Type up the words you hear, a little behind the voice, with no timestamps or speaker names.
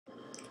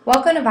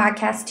Welcome to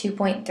podcast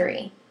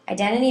 2.3,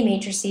 Identity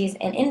Matrices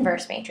and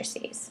Inverse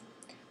Matrices.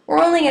 We're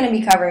only going to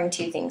be covering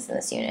two things in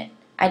this unit,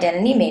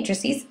 identity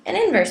matrices and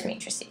inverse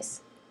matrices.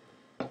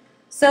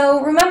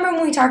 So remember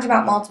when we talked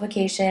about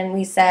multiplication,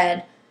 we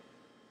said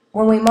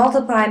when we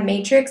multiply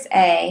matrix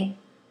A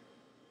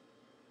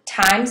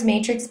times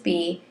matrix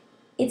B,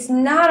 it's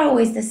not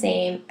always the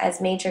same as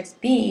matrix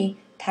B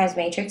times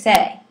matrix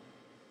A.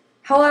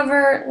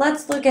 However,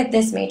 let's look at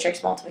this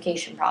matrix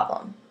multiplication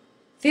problem.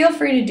 Feel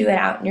free to do it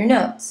out in your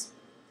notes.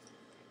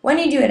 When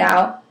you do it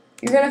out,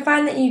 you're going to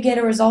find that you get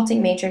a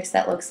resulting matrix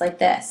that looks like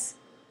this,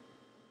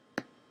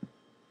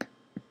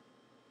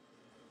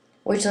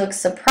 which looks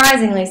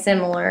surprisingly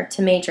similar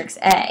to matrix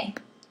A.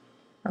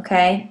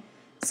 Okay?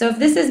 So if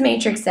this is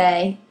matrix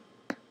A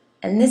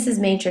and this is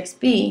matrix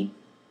B,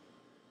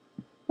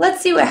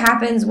 let's see what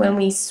happens when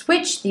we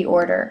switch the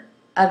order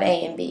of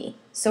A and B.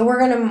 So we're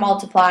going to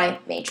multiply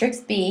matrix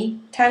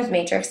B times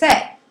matrix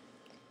A.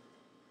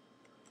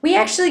 We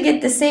actually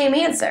get the same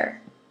answer,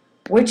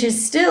 which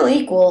is still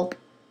equal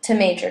to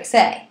matrix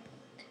A.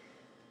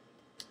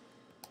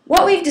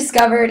 What we've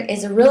discovered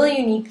is a really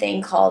unique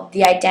thing called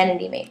the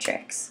identity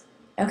matrix.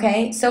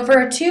 Okay, so for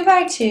a 2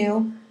 by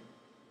 2,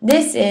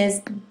 this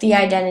is the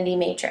identity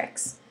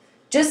matrix.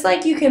 Just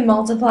like you can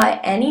multiply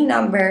any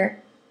number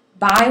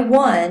by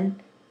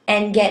 1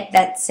 and get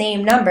that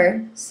same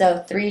number,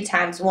 so 3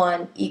 times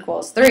 1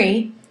 equals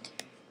 3,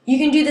 you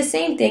can do the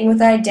same thing with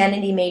the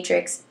identity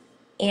matrix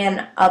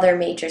and other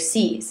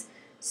matrices.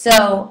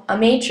 So a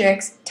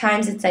matrix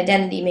times its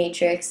identity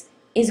matrix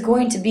is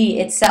going to be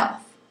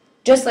itself,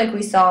 just like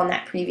we saw in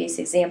that previous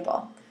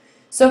example.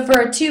 So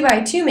for a 2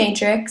 by 2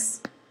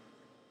 matrix,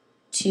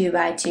 2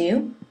 by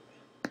 2,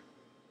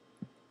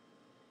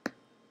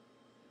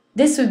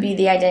 this would be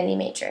the identity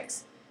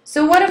matrix.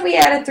 So what if we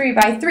had a 3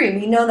 by 3?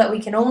 We know that we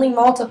can only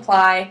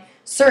multiply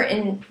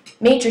certain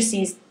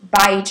matrices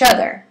by each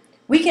other.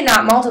 We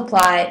cannot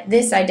multiply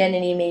this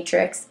identity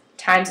matrix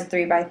times a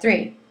 3 by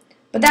 3.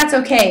 But that's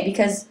okay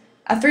because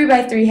a 3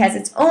 by 3 has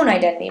its own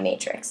identity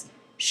matrix,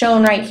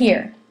 shown right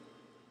here.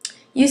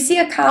 You see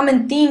a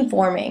common theme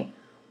forming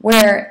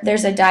where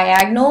there's a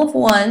diagonal of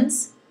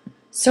 1s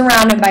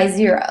surrounded by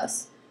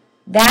 0s.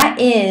 That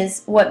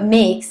is what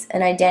makes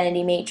an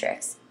identity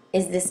matrix,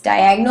 is this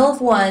diagonal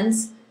of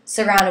 1s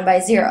surrounded by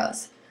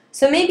 0s.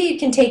 So maybe you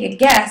can take a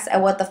guess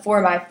at what the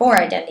 4 by 4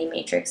 identity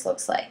matrix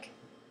looks like.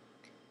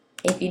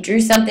 If you drew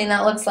something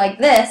that looks like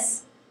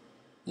this,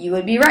 you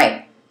would be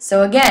right.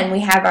 So again,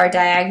 we have our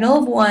diagonal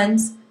of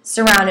 1s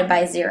surrounded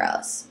by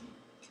 0s.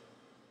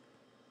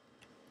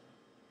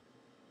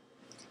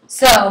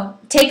 So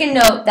take a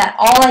note that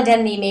all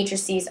identity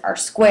matrices are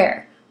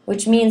square,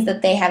 which means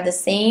that they have the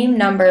same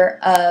number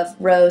of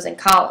rows and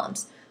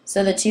columns.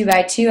 So the 2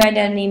 by 2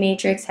 identity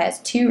matrix has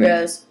 2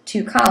 rows,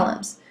 2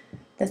 columns.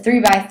 The 3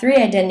 by 3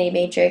 identity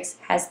matrix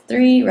has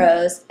 3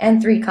 rows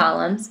and 3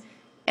 columns,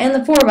 and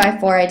the 4 by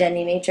 4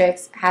 identity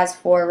matrix has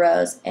 4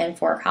 rows and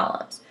 4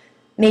 columns,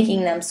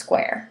 making them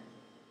square.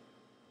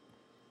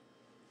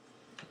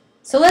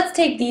 So let's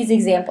take these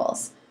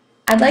examples.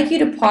 I'd like you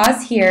to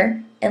pause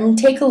here and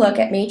take a look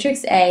at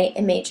matrix A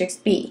and matrix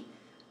B.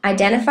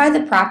 Identify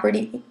the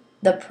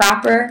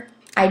proper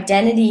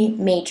identity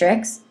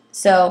matrix.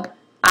 So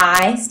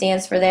I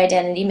stands for the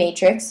identity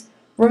matrix.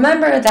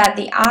 Remember that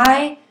the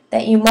I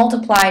that you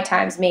multiply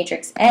times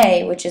matrix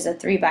A, which is a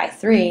 3 by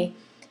 3,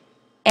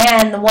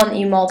 and the one that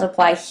you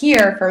multiply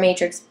here for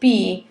matrix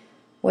B,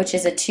 which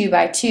is a 2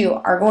 by 2,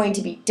 are going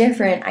to be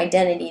different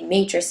identity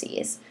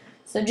matrices.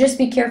 So just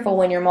be careful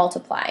when you're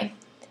multiplying.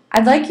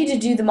 I'd like you to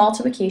do the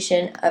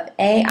multiplication of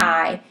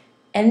AI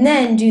and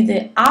then do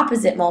the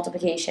opposite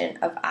multiplication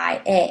of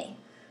IA.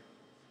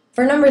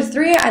 For number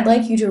 3, I'd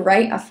like you to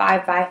write a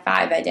 5 by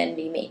 5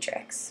 identity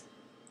matrix.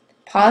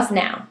 Pause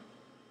now.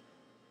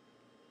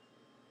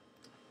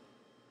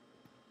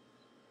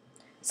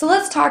 So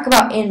let's talk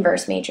about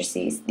inverse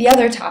matrices, the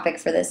other topic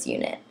for this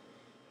unit.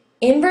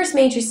 Inverse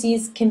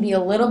matrices can be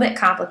a little bit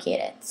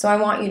complicated, so I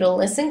want you to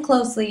listen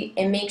closely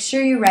and make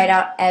sure you write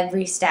out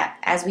every step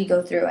as we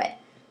go through it.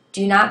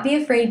 Do not be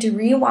afraid to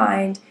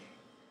rewind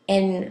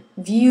and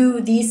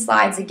view these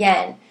slides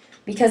again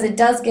because it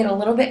does get a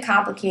little bit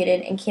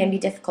complicated and can be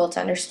difficult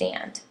to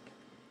understand.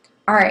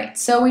 Alright,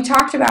 so we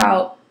talked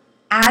about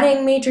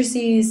adding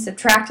matrices,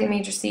 subtracting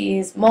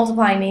matrices,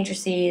 multiplying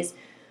matrices,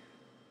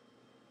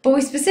 but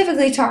we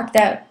specifically talked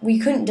that we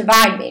couldn't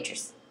divide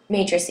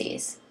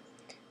matrices.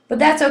 But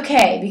that's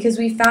okay because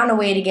we found a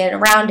way to get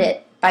around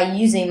it by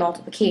using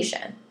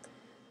multiplication.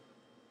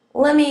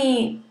 Let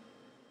me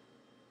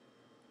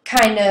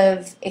kind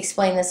of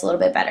explain this a little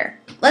bit better.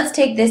 Let's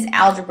take this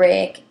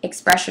algebraic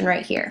expression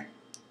right here.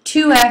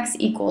 2x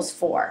equals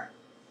 4.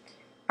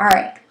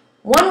 Alright,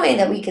 one way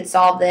that we could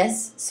solve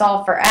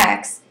for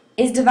x,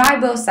 is divide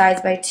both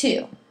sides by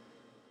 2.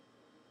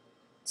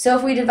 So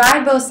if we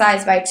divide both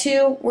sides by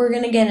 2, we're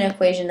going to get an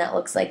equation that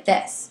looks like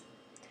this.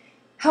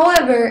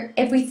 However,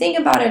 if we think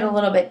about it a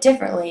little bit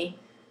differently,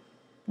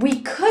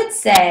 we could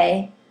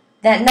say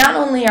that not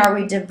only are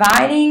we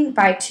dividing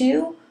by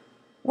 2,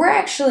 we're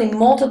actually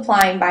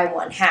multiplying by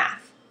 1/2.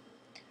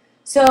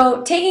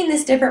 So taking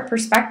this different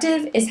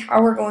perspective is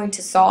how we're going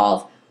to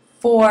solve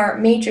for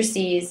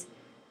matrices,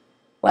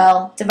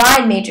 well,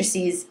 divide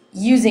matrices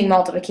using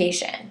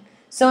multiplication.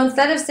 So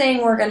instead of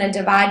saying we're going to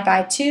divide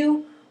by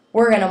 2,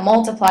 we're going to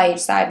multiply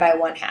each side by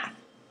 1/2.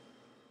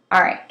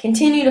 Alright,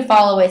 continue to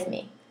follow with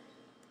me.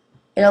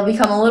 It'll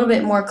become a little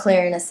bit more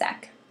clear in a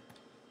sec.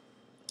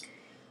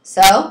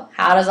 So,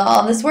 how does all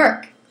of this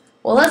work?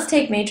 Well, let's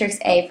take matrix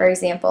A, for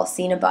example,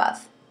 seen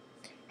above.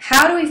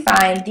 How do we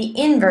find the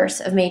inverse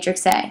of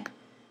matrix A?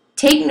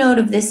 Take note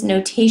of this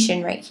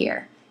notation right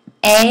here.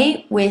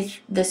 A with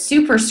the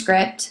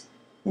superscript,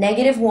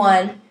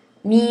 -1,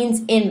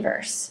 means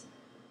inverse.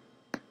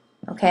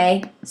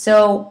 Okay,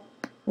 so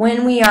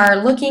when we are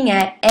looking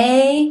at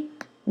A,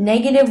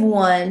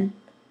 -1,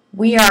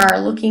 we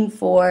are looking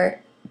for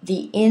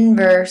the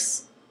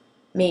inverse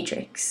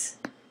matrix.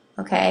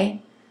 Okay?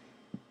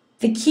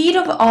 The key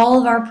to all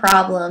of our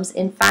problems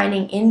in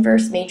finding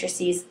inverse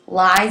matrices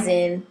lies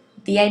in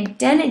the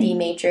identity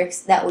matrix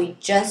that we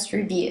just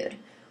reviewed.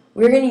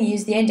 We're going to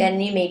use the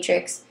identity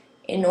matrix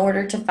in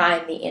order to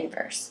find the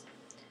inverse.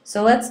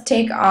 So let's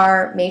take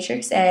our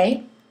matrix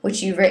A,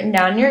 which you've written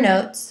down in your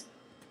notes,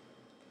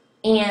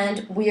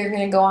 and we are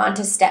going to go on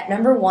to step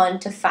number 1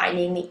 to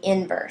finding the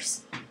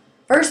inverse.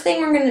 First thing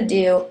we're going to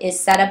do is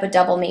set up a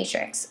double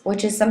matrix,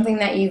 which is something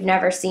that you've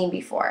never seen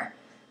before.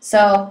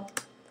 So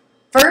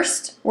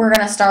first, we're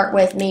going to start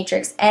with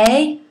matrix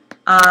A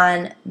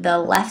on the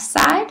left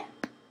side,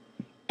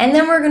 and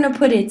then we're going to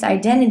put its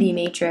identity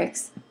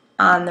matrix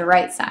on the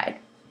right side.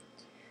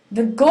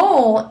 The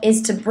goal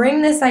is to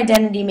bring this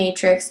identity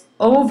matrix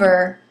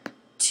over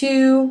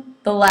to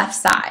the left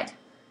side.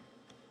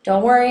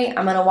 Don't worry,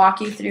 I'm going to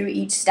walk you through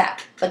each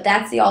step, but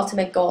that's the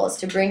ultimate goal, is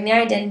to bring the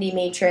identity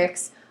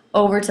matrix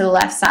over to the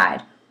left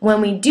side.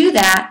 When we do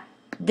that,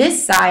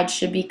 this side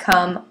should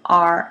become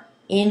our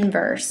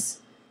inverse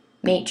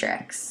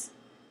matrix.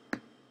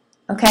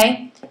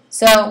 Okay?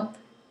 So,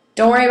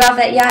 don't worry about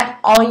that yet.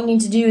 All you need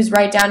to do is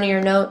write down in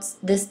your notes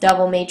this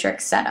double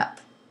matrix setup.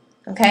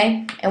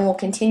 Okay? And we'll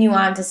continue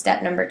on to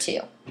step number 2.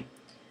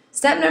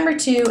 Step number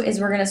 2 is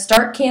we're going to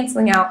start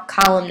canceling out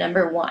column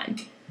number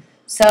 1.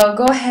 So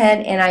go ahead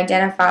and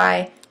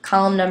identify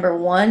column number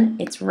 1.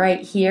 It's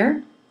right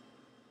here.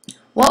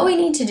 What we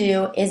need to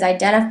do is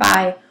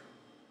identify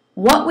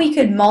what we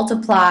could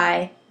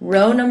multiply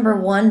row number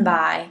 1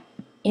 by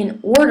in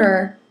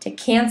order to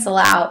cancel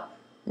out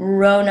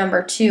row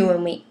number 2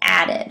 when we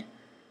add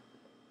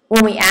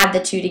the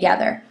two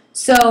together.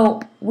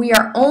 So we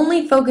are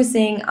only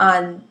focusing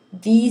on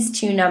these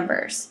two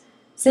numbers.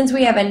 Since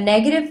we have a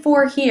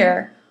 -4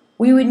 here,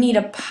 we would need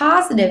a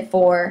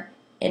 +4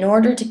 in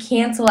order to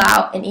cancel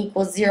out and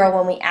equal 0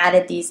 when we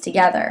added these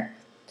together.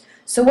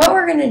 So what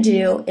we're going to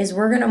do is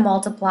we're going to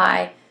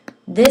multiply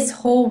this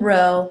whole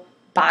row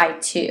by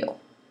 2.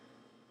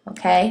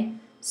 Okay?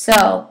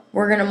 So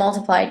we're going to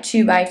multiply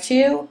 2 by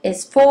 2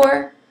 is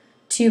 4,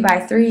 2 by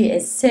 3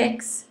 is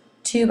 6,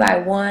 2 by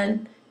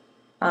 1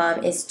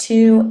 is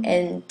 2,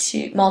 and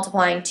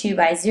multiplying 2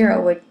 by 0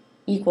 would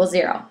equal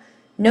 0.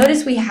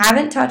 Notice we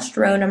haven't touched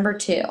row number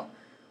 2.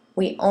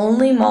 We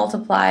only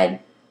multiplied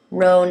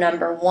row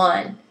number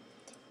 1.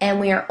 And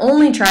we are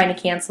only trying to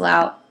cancel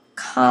out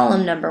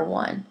column number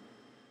 1.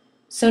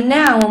 So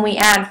now when we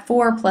add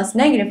 4 plus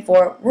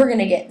 -4, we're going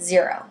to get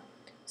 0.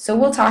 So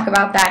we'll talk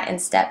about that in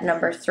step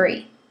number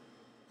 3.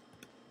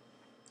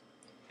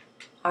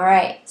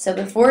 Alright, so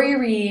before you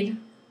read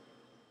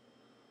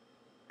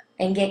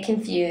and get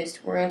confused,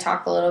 we're going to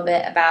talk a little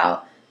bit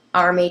about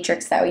our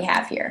matrix that we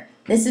have here.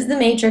 This is the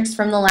matrix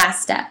from the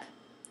last step.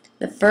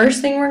 The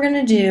first thing we're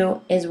going to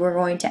do is we're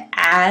going to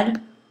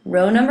add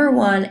row number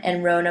 1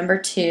 and row number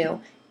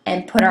 2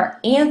 and put our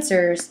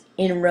answers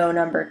in row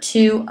number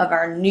 2 of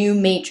our new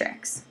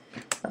matrix.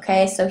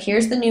 Okay, so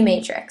here's the new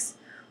matrix.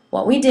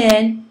 What we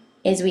did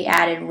is we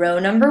added row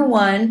number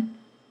 1,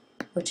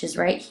 which is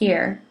right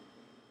here,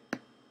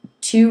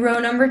 to row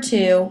number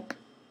 2,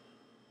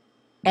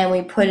 and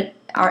we put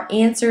our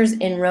answers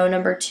in row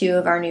number 2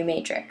 of our new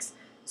matrix.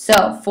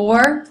 So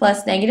 4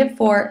 plus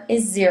 -4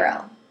 is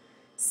 0.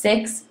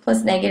 6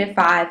 plus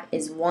 -5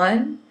 is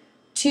 1.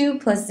 2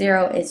 plus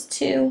 0 is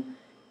 2.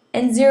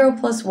 And 0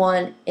 plus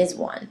 1 is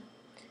 1.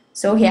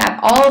 So we have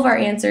all of our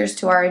answers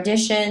to our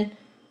addition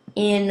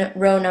in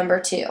row number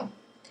 2.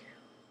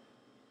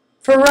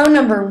 For row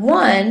number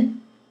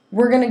 1,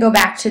 we're going to go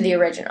back to the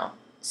original.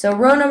 So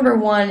row number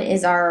 1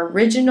 is our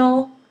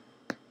original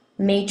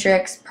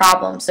matrix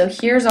problem. So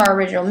here's our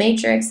original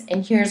matrix,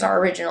 and here's our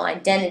original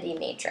identity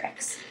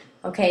matrix.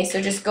 Okay, so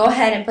just go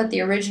ahead and put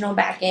the original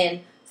back in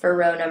for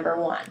row number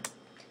 1.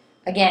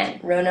 Again,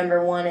 row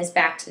number 1 is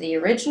back to the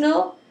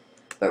original,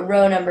 but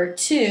row number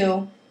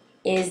 2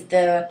 is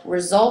the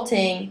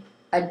resulting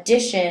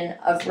addition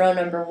of row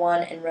number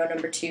 1 and row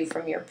number 2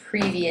 from your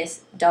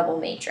previous double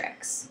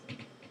matrix.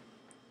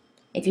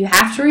 If you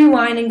have to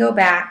rewind and go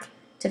back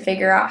to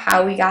figure out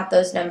how we got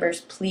those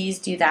numbers, please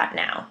do that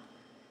now.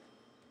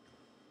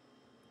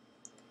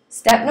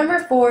 Step number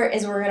 4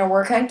 is we're going to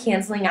work on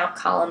canceling out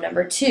column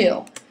number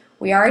 2.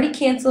 We already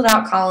canceled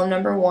out column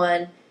number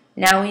 1.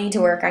 Now we need to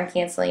work on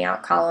canceling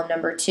out column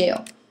number 2.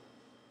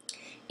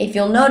 If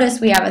you'll notice,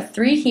 we have a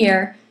 3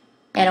 here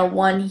and a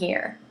 1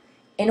 here.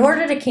 In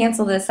order to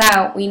cancel this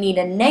out, we need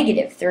a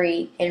negative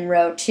 3 in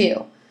row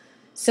 2.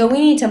 So we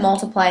need to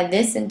multiply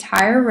this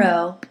entire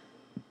row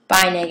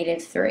by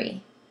negative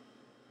 3.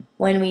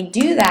 When we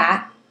do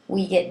that,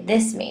 we get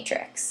this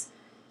matrix.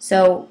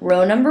 So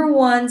row number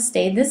 1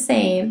 stayed the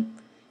same,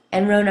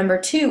 and row number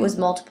 2 was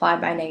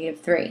multiplied by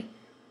negative 3.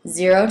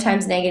 0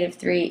 times negative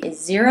 3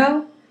 is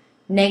 0.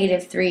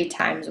 Negative 3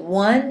 times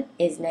 1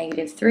 is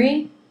negative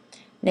 3.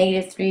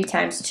 Negative 3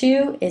 times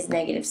 2 is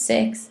negative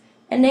 6.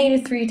 And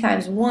negative 3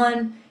 times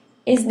 1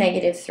 is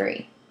negative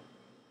 3.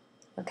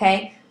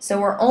 Okay, so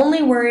we're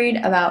only worried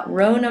about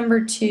row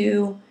number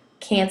 2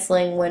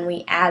 canceling when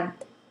we add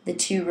the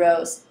 2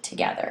 rows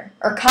together.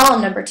 Or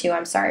column number 2,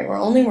 I'm sorry. We're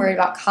only worried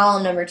about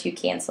column number 2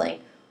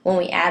 canceling when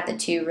we add the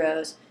 2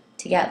 rows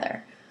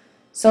together.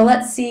 So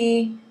let's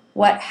see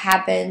what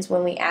happens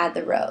when we add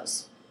the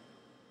rows.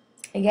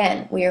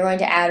 Again, we are going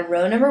to add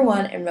row number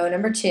 1 and row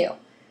number 2.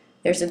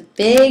 There's a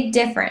big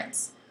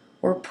difference.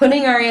 We're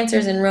putting our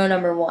answers in row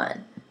number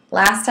 1.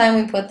 Last time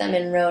we put them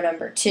in row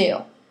number 2.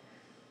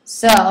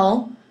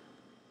 So,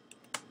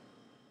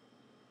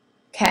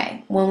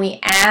 okay, when we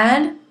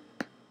add,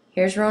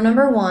 here's row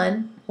number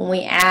 1. When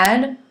we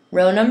add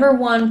row number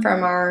 1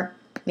 from our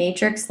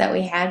matrix that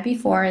we had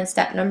before in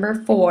step number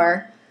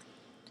 4,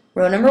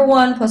 row number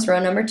 1 plus row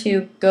number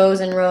 2 goes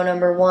in row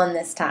number 1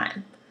 this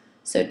time.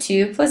 So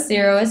 2 plus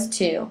 0 is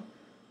 2.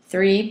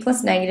 3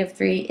 plus negative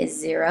 3 is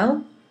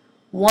 0.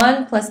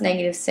 1 plus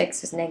negative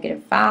 6 is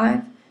negative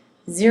 5.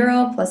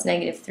 0 plus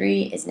negative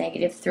 3 is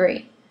negative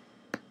 3.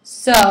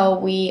 So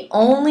we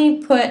only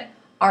put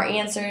our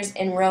answers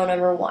in row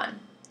number 1.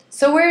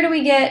 So where do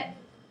we get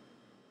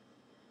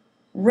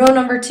row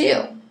number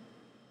 2?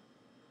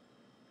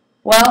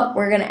 Well,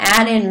 we're going to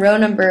add in row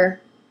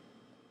number,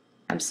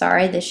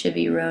 this should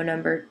be row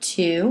number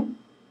 2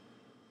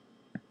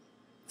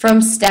 from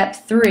step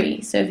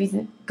 3. So if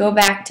you go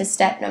back to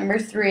step number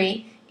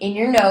 3 in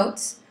your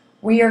notes,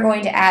 we are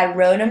going to add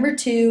row number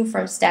 2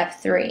 from step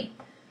 3.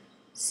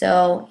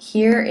 So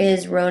here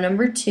is row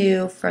number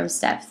 2 from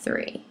step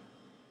 3.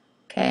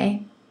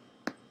 Okay?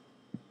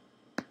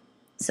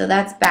 So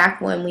that's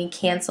back when we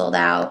canceled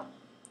out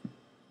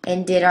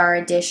and did our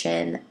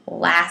addition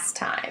last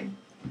time.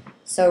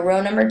 So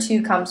row number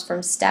 2 comes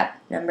from step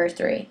number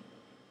 3.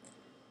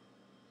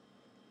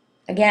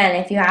 Again,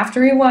 if you have to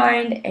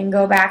rewind and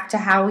go back to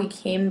how we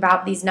came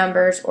about these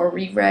numbers or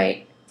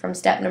rewrite from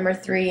step number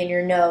 3 in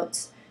your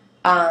notes,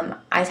 I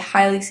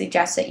highly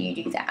suggest that you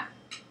do that.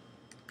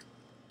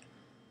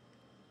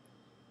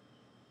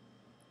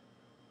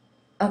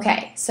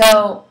 Okay,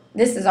 so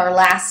this is our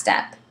last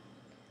step.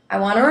 I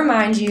want to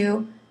remind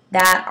you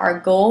that our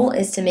goal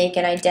is to make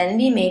an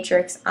identity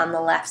matrix on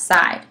the left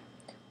side.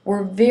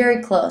 We're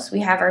very close.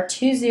 We have our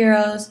 2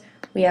 zeros,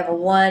 we have a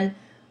 1,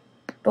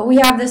 but we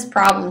have this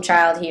problem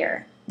child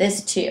here,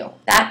 this 2.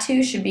 That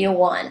 2 should be a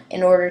 1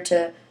 in order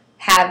to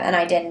have an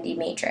identity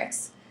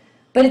matrix.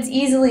 But it's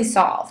easily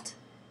solved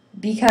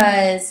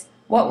because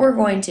what we're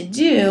going to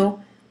do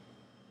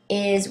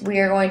is we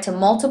are going to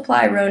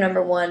multiply row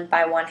number 1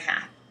 by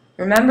 1/2.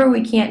 Remember,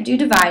 we can't do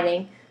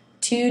dividing.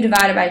 2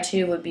 divided by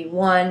 2 would be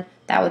 1.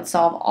 That would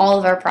solve all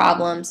of our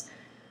problems.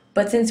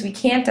 But since we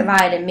can't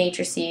divide in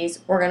matrices,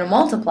 we're going to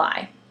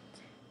multiply.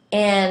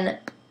 And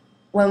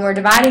when we're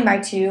dividing by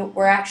 2,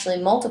 we're actually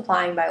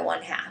multiplying by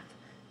 1/2.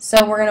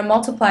 So we're going to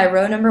multiply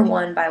row number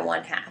 1 by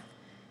 1/2.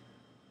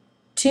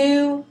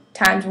 2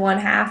 times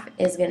 1/2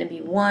 is going to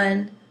be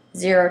 1.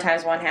 0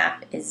 times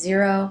 1/2 is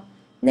 0.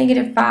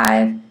 Negative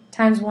 5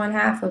 times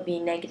 1/2 would be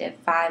negative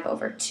 5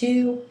 over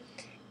 2.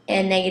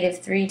 And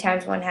negative 3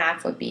 times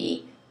 1/2 would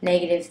be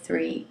negative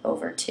 3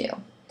 over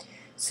 2.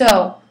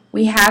 So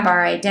we have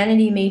our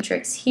identity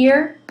matrix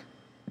here,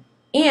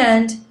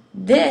 and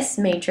this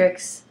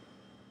matrix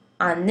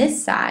on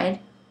this side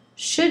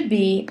should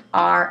be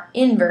our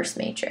inverse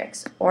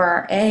matrix, or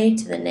our a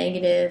to the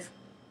negative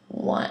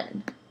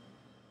 1.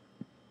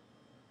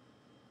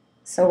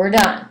 So we're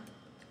done.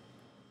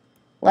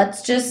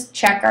 Let's just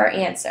check our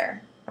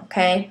answer,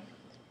 okay?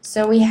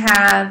 So we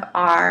have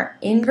our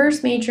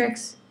inverse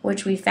matrix,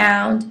 which we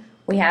found.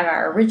 We have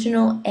our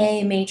original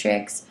A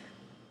matrix,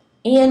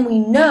 and we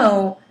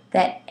know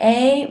that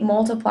A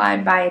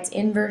multiplied by its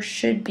inverse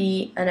should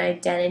be an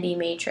identity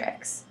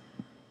matrix.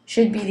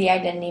 Should be the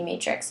identity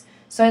matrix.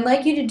 So I'd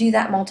like you to do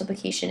that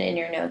multiplication in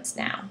your notes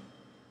now.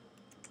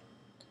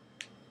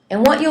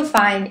 And what you'll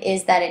find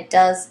is that it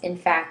does in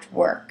fact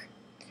work.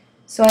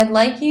 So I'd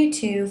like you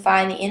to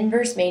find the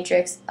inverse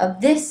matrix of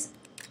this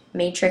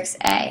matrix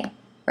A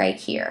right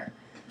here.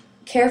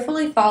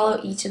 Carefully follow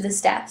each of the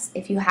steps.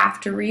 If you have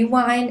to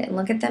rewind and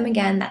look at them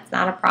again, that's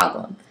not a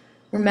problem.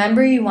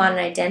 Remember, you want an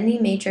identity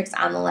matrix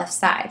on the left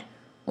side.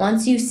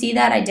 Once you see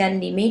that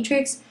identity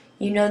matrix,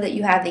 you know that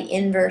you have the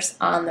inverse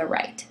on the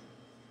right.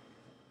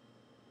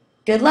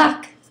 Good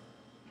luck!